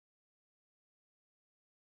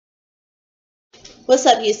What's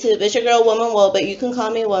up, YouTube? It's your girl, Woman Woe, but you can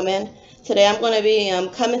call me Woman. Today I'm going to be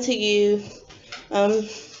coming to you, doing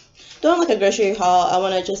like a grocery haul. I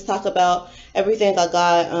want to just talk about everything I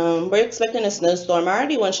got. We're expecting a snowstorm. I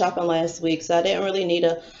already went shopping last week, so I didn't really need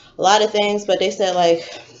a lot of things, but they said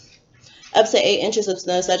like up to 8 inches of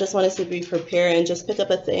snow, so I just wanted to be prepared and just pick up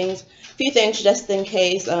a few things just in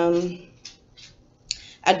case I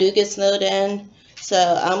do get snowed in.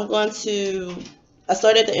 So I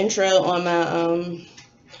started the intro on my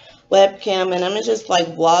webcam, and I'm gonna just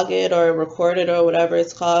like vlog it or record it or whatever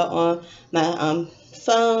it's called on my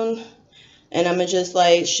phone, and I'm gonna just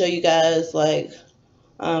like show you guys like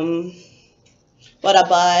what I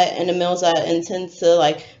bought and the meals I intend to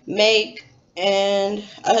like make. And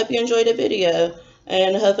I hope you enjoy the video,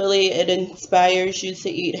 and hopefully it inspires you to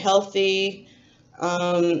eat healthy,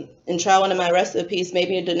 and try one of my recipes.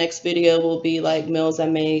 Maybe the next video will be like meals I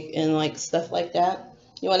make and like stuff like that.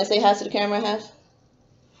 You want to say hi to the camera, Hef?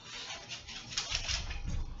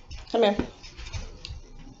 Come here.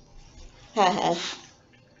 Hi, Hef.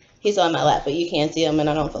 He's on my lap, but you can't see him, and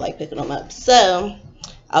I don't feel like picking him up. So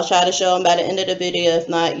I'll try to show him by the end of the video. If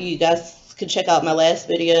not, you guys can check out my last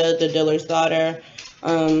video, the dealer's daughter.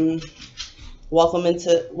 Welcome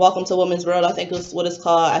to Woman's World, I think is what it's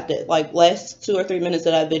called. After like last 2 or 3 minutes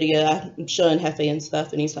of that video, I'm showing Hefe and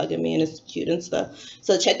stuff, and he's hugging me and it's cute and stuff.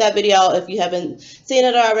 So check that video out if you haven't seen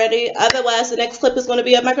it already. Otherwise, the next clip is going to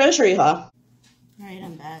be of my grocery haul. Alright,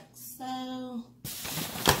 I'm back. So let's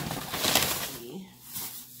see.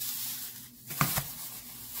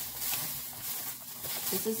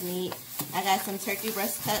 This is meat. I got some turkey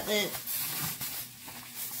breast cutlets.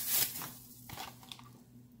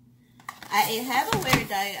 I have a weird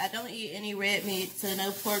diet. I don't eat any red meat, so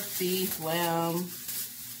no pork, beef, lamb,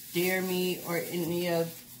 deer meat, or any of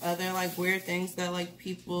other like weird things that like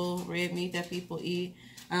red meat that people eat.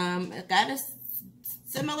 I got a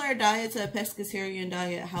similar diet to a pescatarian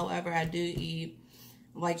diet. However, I do eat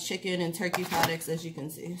like chicken and turkey products, as you can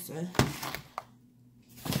see. So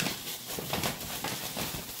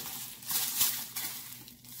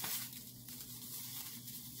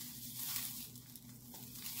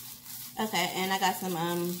okay, and I got some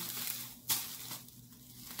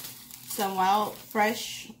wild,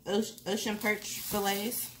 fresh ocean perch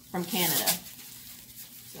fillets from Canada.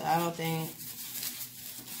 So I don't think,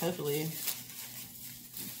 hopefully,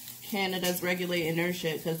 Canada's regulating their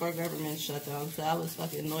shit because our government's shut down. So I was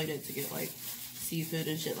fucking annoyed to get like seafood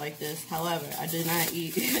and shit like this. However, I do not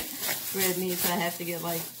eat red meat, so I have to get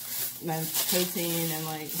like my protein and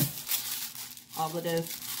like all of the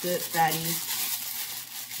good fats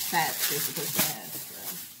you're supposed to have. So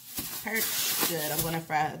perch, good. I'm gonna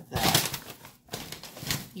fry that.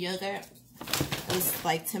 Yogurt, it was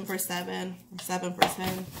like 10 for 7 or 7 for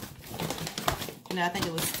 10. No, I think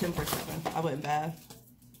it was 10 for 7. I wouldn't buy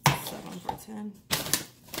 7 for 10.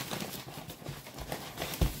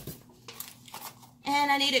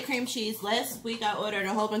 And I needed cream cheese. Last week I ordered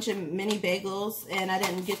a whole bunch of mini bagels, and I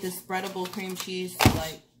didn't get the spreadable cream cheese.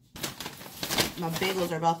 Like, my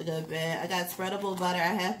bagels are about to go bad. I got spreadable butter.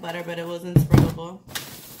 I have butter, but it wasn't spreadable.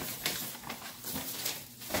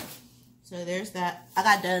 So there's that. I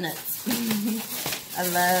got donuts. I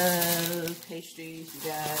love pastries, you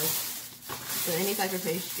guys. So any type of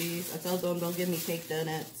pastries. I told them don't give me cake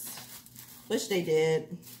donuts. Wish they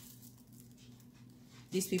did.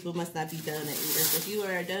 These people must not be donut eaters. If you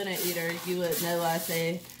were a donut eater, you would know why I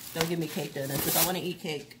say don't give me cake donuts. If I want to eat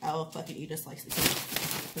cake, I will fucking eat a slice of cake.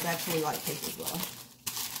 Because I actually like cake as well.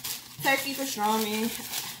 Turkey pastrami.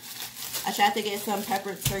 I tried to get some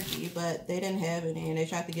peppered turkey, but they didn't have any, and they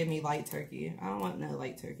tried to give me light turkey. I don't want no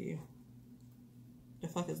light turkey. The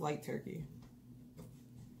fuck is light turkey?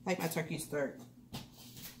 Like my turkey stirred.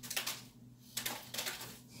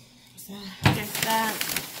 So there's that.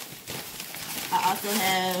 I also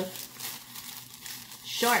have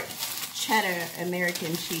short cheddar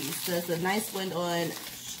American cheese. So it's a nice blend on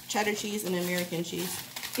cheddar cheese and American cheese.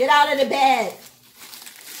 Get out of the bed.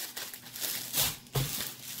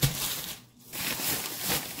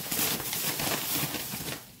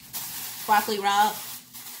 Broccoli rabe,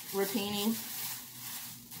 rapini.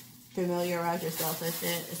 Familiarize yourself with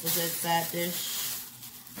it. It's a good fat dish.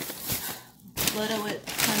 Loaded with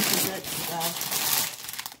tons of good stuff.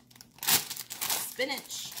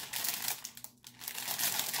 Spinach.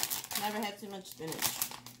 Never had too much spinach.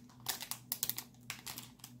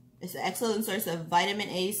 It's an excellent source of vitamin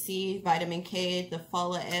A, C, vitamin K, the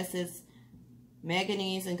folate acids,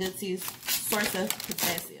 manganese, and good source of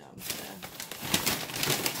potassium. So.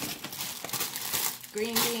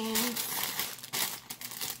 Green beans.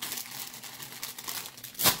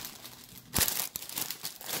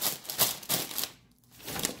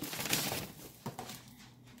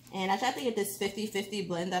 And I tried to get this 50-50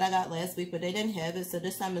 blend that I got last week, but they didn't have it. So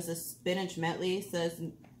this time it's a spinach medley. So it's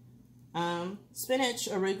spinach,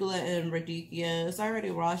 arugula, and radicchio. It's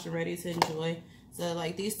already washed and ready to enjoy. So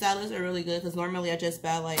like these salads are really good because normally I just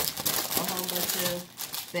buy like a whole bunch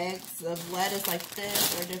of bags of lettuce like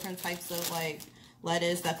this or different types of like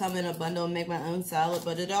lettuce that come in a bundle and make my own salad.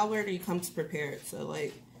 But it already comes prepared. So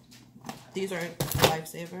like these are a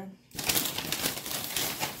lifesaver.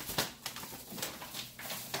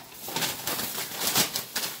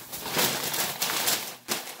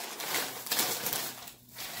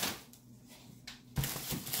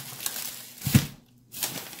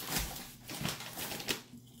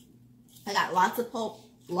 I got lots of pulp,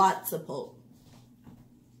 lots of pulp.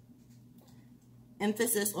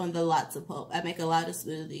 Emphasis on the lots of pulp. I make a lot of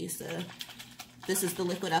smoothies, so this is the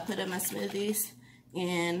liquid I put in my smoothies.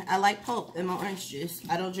 And I like pulp in my orange juice.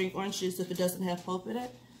 I don't drink orange juice if it doesn't have pulp in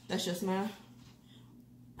it. That's just my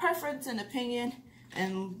preference and opinion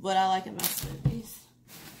and what I like in my smoothies.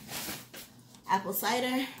 Apple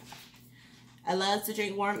cider. I love to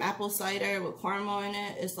drink warm apple cider with caramel in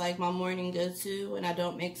it. It's like my morning go-to when I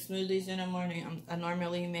don't make smoothies in the morning. I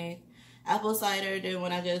normally make apple cider. Then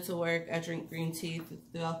when I go to work, I drink green tea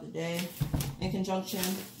throughout the day in conjunction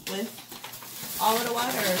with all of the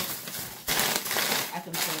water I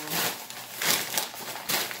consume.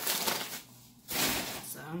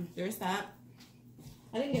 So there's that.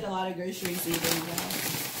 I didn't get a lot of groceries either, though.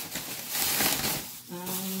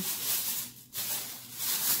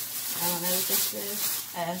 I don't know what this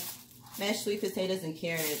is. Mashed sweet potatoes and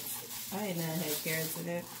carrots. I didn't know it had carrots in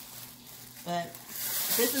it. But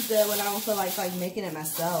this is good when I don't feel like making it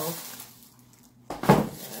myself.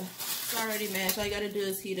 It's already mashed. All you gotta do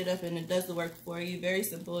is heat it up and it does the work for you. Very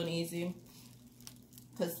simple and easy.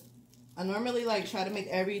 Because I normally try to make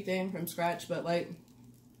everything from scratch, but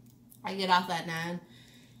I get off at 9,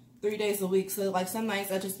 3 days a week. So some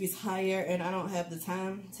nights I just be tired and I don't have the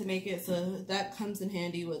time to make it. So that comes in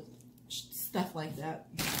handy with stuff like that.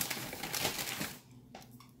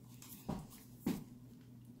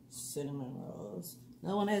 Cinnamon rolls.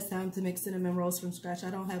 No one has time to make cinnamon rolls from scratch. I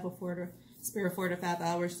don't have a spare 4 to 5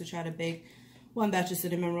 hours to try to bake one batch of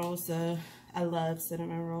cinnamon rolls. So I love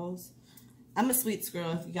cinnamon rolls. I'm a sweets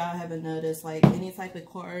girl, if y'all haven't noticed. Any type of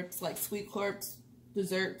carbs, sweet carbs,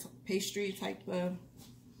 dessert, pastry type of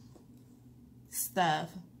stuff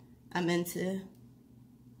I'm into.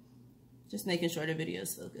 Just making sure the video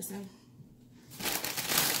is focusing.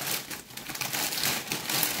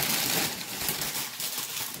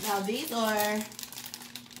 Now these are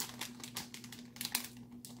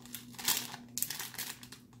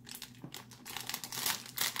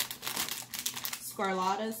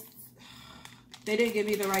Scarlatta's. They didn't give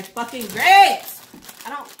me the right fucking grapes.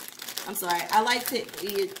 I'm sorry. I like to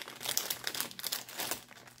eat.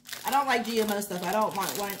 I don't like GMO stuff. I don't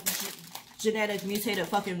want genetic mutated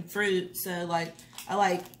fucking fruit. So I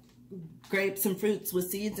like grapes and fruits with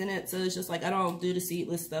seeds in it. So it's just I don't do the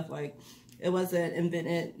seedless stuff. It wasn't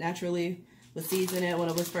invented naturally with seeds in it when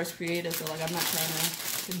it was first created. So I'm not trying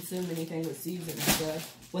to consume anything with seeds in it. So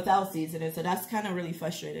without seeds in it. So that's kind of really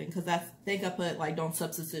frustrating because I think I put don't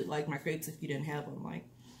substitute my grapes if you didn't have them.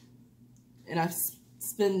 And I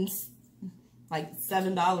spend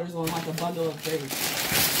 $7 on a bundle of grapes.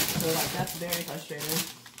 So that's very frustrating.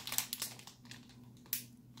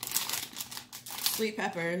 Sweet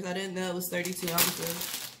peppers. I didn't know it was 32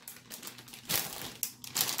 ounces.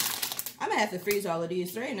 I'm gonna have to freeze all of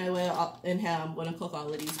these. There ain't no way in hell I'm gonna cook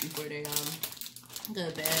all of these before they go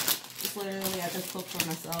to bed. It's literally I just cook for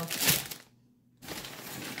myself.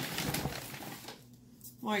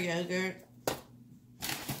 More yogurt.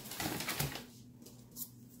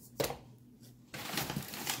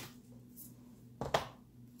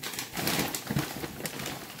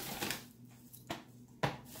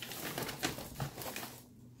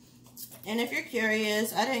 And if you're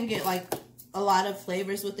curious, I didn't get a lot of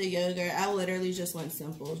flavors with the yogurt. I literally just went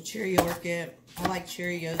simple. Cherry yogurt. I like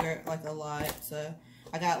cherry yogurt a lot. So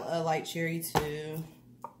I got a light cherry too.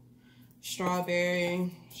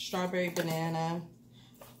 Strawberry banana.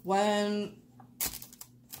 1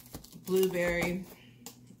 blueberry.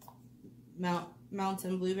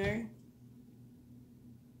 Mountain blueberry.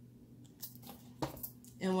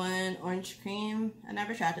 And 1 orange cream. I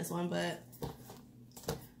never tried this one, but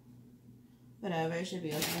whatever, it should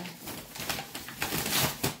be okay.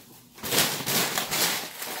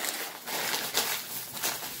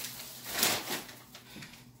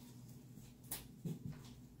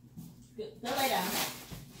 Go lay down.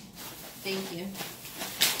 Thank you.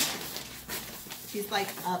 She's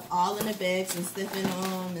up all in the bags and sniffing on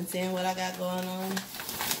them and seeing what I got going on.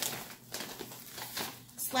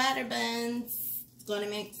 slider buns. Gonna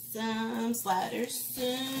make some sliders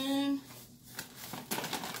soon.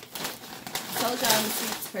 Told y'all I'm a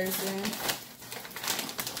sweets person.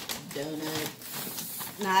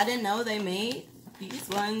 Donuts. Now I didn't know they made these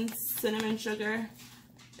ones, cinnamon sugar.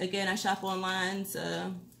 Again, I shop online,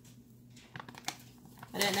 so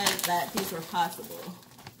I didn't know that these were possible.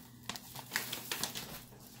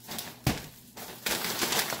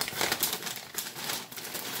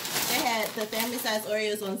 They had the family size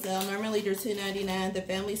Oreos on sale. Normally they're $2.99. The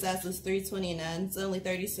family size was $3.29. It's only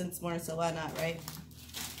 30 cents more, so why not, right?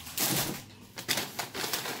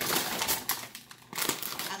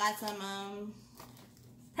 I got some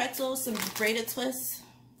pretzels, some braided twists,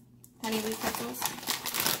 honey wheat pretzels.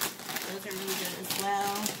 Those are really good as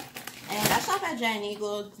well. And I shop at Giant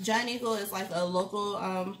Eagle. Giant Eagle is like a local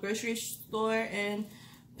grocery store in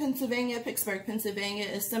Pennsylvania, Pittsburgh, Pennsylvania.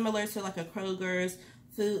 It's similar to like a Kroger's,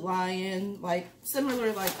 Food Lion, like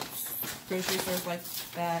similar like grocery stores like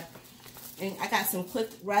that. And I got some quick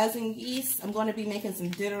rising yeast. I'm going to be making some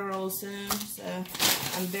dinner rolls soon, so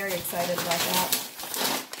I'm very excited about that.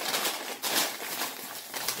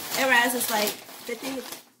 It rises like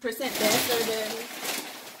 50% faster than.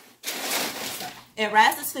 It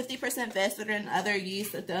rises 50% faster than other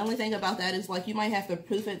yeast. The only thing about that is like you might have to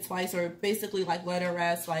proof it twice, or basically like let it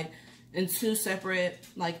rise like in 2 separate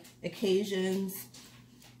like occasions.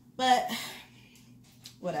 But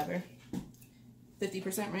whatever.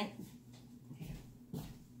 50%, right?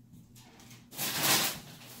 So,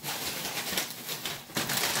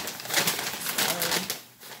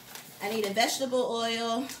 I need a vegetable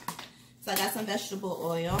oil. So I got some vegetable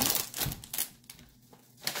oil.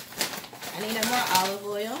 I needed more olive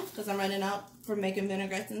oil because I'm running out for making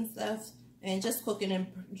vinaigrettes and stuff. And just cooking in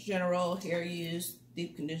general, hair use,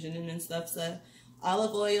 deep conditioning and stuff. So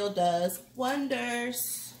olive oil does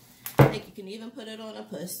wonders. I think you can even put it on a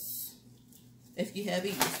puss if you have a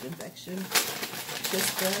yeast infection. Just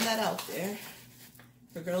throwing that out there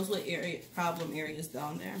for girls with problem areas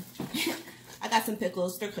down there. I got some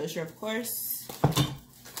pickles. They're kosher, of course.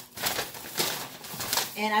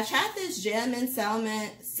 And I tried this jam and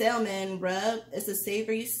salmon rub. It's a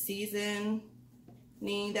savory seasoning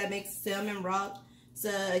that makes salmon rock. So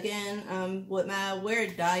again, with my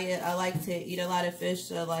weird diet, I like to eat a lot of fish.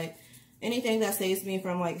 So like anything that saves me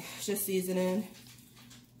from like just seasoning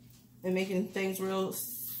and making things real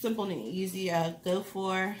simple and easy, I go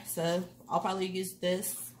for. So I'll probably use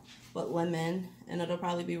this with lemon, and it'll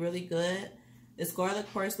probably be really good. It's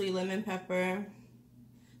garlic, parsley, lemon, pepper,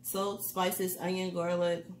 salt, spices, onion,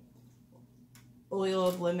 garlic, oil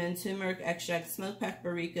of lemon, turmeric extract, smoked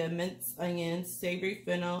paprika, minced onions, savory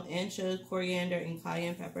fennel, anchovies, coriander, and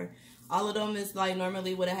cayenne pepper. All of them is like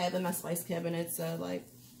normally what I have in my spice cabinet. So like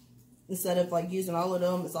instead of like using all of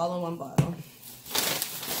them, it's all in one bottle.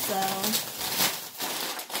 So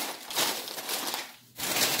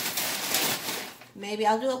maybe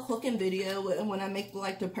I'll do a cooking video when I make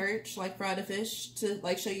like the perch, like fry the fish, to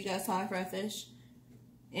like show you guys how I fry fish.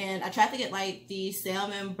 And I tried to get like the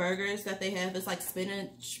salmon burgers that they have. It's like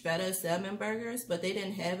spinach feta salmon burgers, but they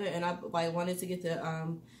didn't have it. And I like wanted to get the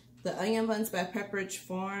onion buns by Pepperidge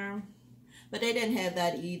Farm, but they didn't have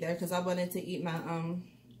that either because I wanted to eat my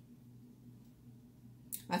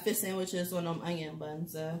my fish sandwiches on them onion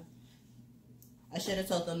buns. I should have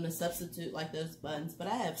told them to substitute like those buns, but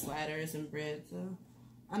I have sliders and bread, so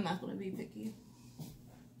I'm not gonna be picky.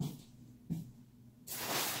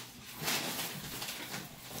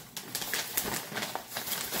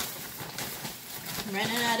 I'm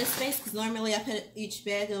running out of space because normally I put each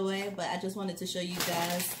bag away, but I just wanted to show you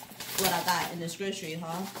guys what I got in this grocery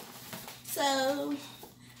haul. So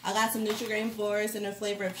I got some Nutri-Grain bars in the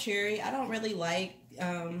flavor of cherry. I don't really like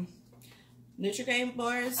Nutri-Grain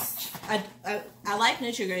bars. I like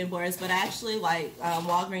Nutri-Grain bars, but I actually like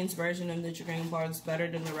Walgreens version of Nutri-Grain bars better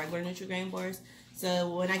than the regular Nutri-Grain bars.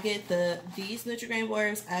 So when I get these Nutri-Grain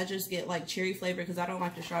bars, I just get like cherry flavor because I don't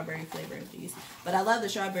like the strawberry flavor of these. But I love the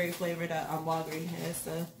strawberry flavor that Walgreens has,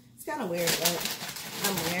 so it's kind of weird, but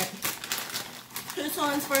I'm weird.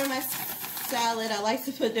 Croutons for my salad. I like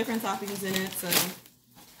to put different toppings in it, so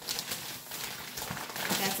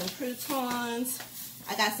I got some croutons.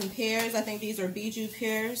 I got some pears. I think these are bijou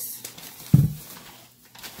pears.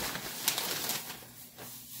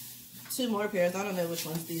 2 more pears. I don't know which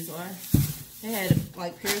ones these are. They had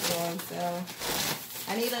like pears on, so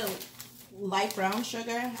I need a light brown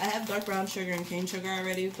sugar. I have dark brown sugar and cane sugar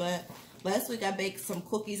already, but last week I baked some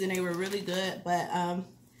cookies and they were really good, but I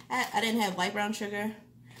didn't have light brown sugar.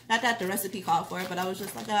 Not that the recipe called for it, but I was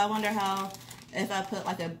just like, oh, I wonder how, if I put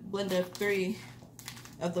like a blend of 3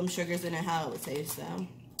 of them sugars in it, how it would taste. So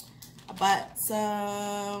I bought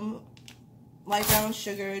some light brown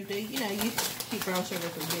sugar. You know, you keep brown sugar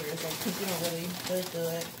for years, like, because you don't really do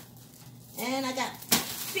it. And I got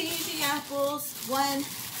Fiji apples. One,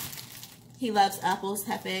 he loves apples.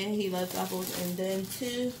 Hefe, he loves apples. And then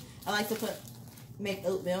two, I like to make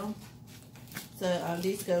oatmeal. So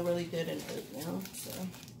these go really good in oatmeal. So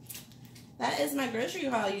that is my grocery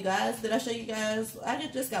haul, you guys. Did I show you guys? I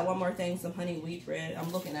just got one more thing, some honey wheat bread.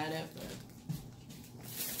 I'm looking at it, but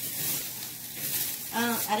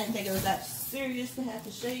I didn't think it was that serious to have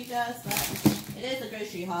to show you guys, but it is a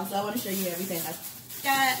grocery haul, so I want to show you everything I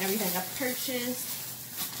got, everything I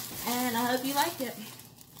purchased, and I hope you like it.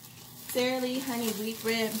 Sara Lee honey wheat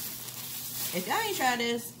bread. If y'all ain't tried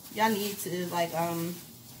this, y'all need to, like,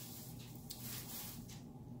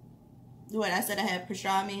 what I said I had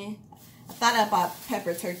pastrami. I thought I bought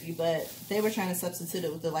pepper turkey, but they were trying to substitute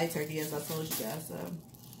it with the light turkey, as I told you guys, so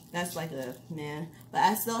that's like a man. But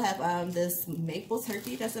I still have this maple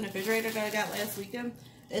turkey that's in the refrigerator that I got last weekend.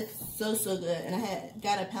 It's so good, and I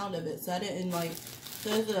got a pound of it, so I didn't like,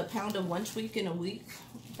 so it's a pound of one tweak in a week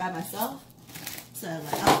by myself, so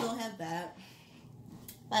like I still have that.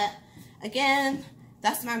 But again,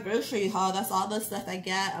 that's my grocery haul. That's all the stuff I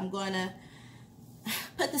got. I'm going to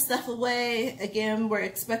put the stuff away. Again, we're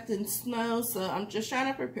expecting snow, so I'm just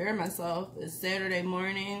trying to prepare myself. It's Saturday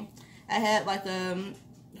morning. I had like a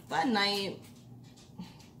fun night.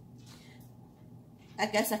 I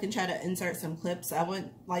guess I can try to insert some clips. I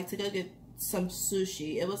went like to go get some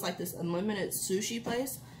sushi. It was like this unlimited sushi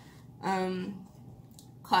place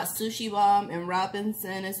called Sushi Bomb in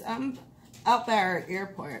Robinson. It's out by our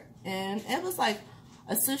airport, and it was like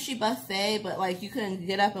a sushi buffet, but like you couldn't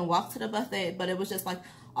get up and walk to the buffet, but it was just like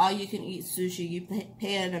all you can eat sushi. You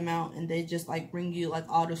pay an amount and they just like bring you like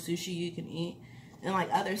all the sushi you can eat and like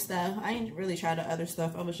other stuff. I ain't really tried the other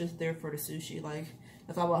stuff. I was just there for the sushi. Like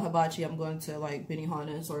if I want hibachi, I'm going to like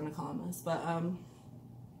Benihana's or Nakamas. But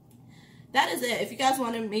that is it. If you guys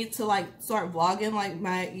wanted me to like start vlogging like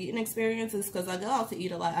my eating experiences, because I go out to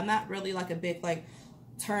eat a lot. I'm not really like a big like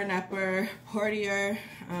turn-upper, partier.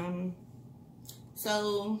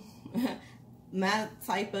 So my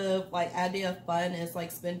type of like idea of fun is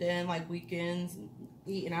like spending like weekends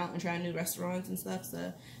eating out and trying new restaurants and stuff.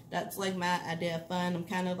 So that's like my idea of fun. I'm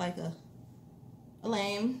kind of like a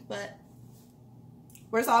lame, but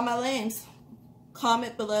where's all my lames?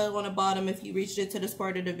 Comment below on the bottom if you reached it to this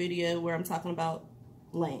part of the video where I'm talking about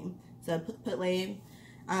lame. So put lame.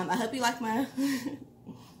 I hope you like my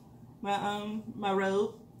my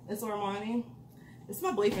robe. It's Armani. It's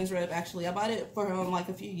my boyfriend's robe, actually. I bought it for him like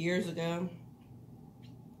a few years ago.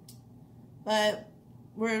 But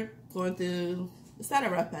we're going through, it's not a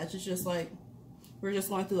rough patch. It's just like, we're just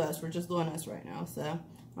going through us. We're just doing us right now. So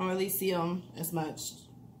I don't really see him as much.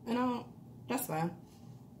 And that's fine.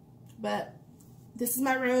 But this is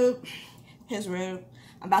my robe, his robe.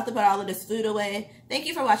 I'm about to put all of this food away. Thank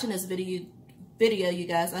you for watching this video, you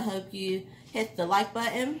guys. I hope you hit the like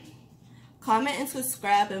button, comment, and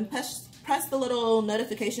subscribe, and press the little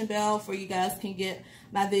notification bell for you guys can get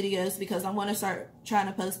my videos, because I want to start trying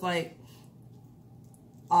to post like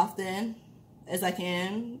often as I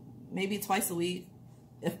can, maybe twice a week.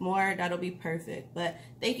 If more, that'll be perfect. But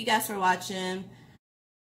thank you guys for watching.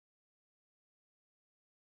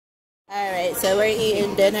 Alright, so we're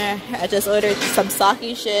eating dinner. I just ordered some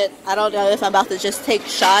sake shit. I don't know if I'm about to just take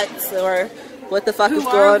shots or what the fuck is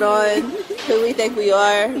going on. Who we think we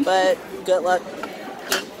are, but good luck.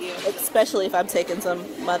 Especially if I'm taking some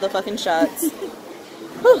motherfucking shots.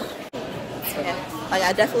 Whew. Yeah. Like,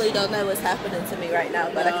 I definitely don't know what's happening to me right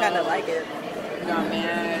now, but I kind of like it. Not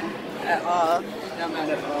mad at all. Not mad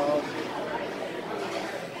at all.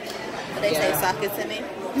 They say sake to me.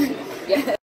 Yeah.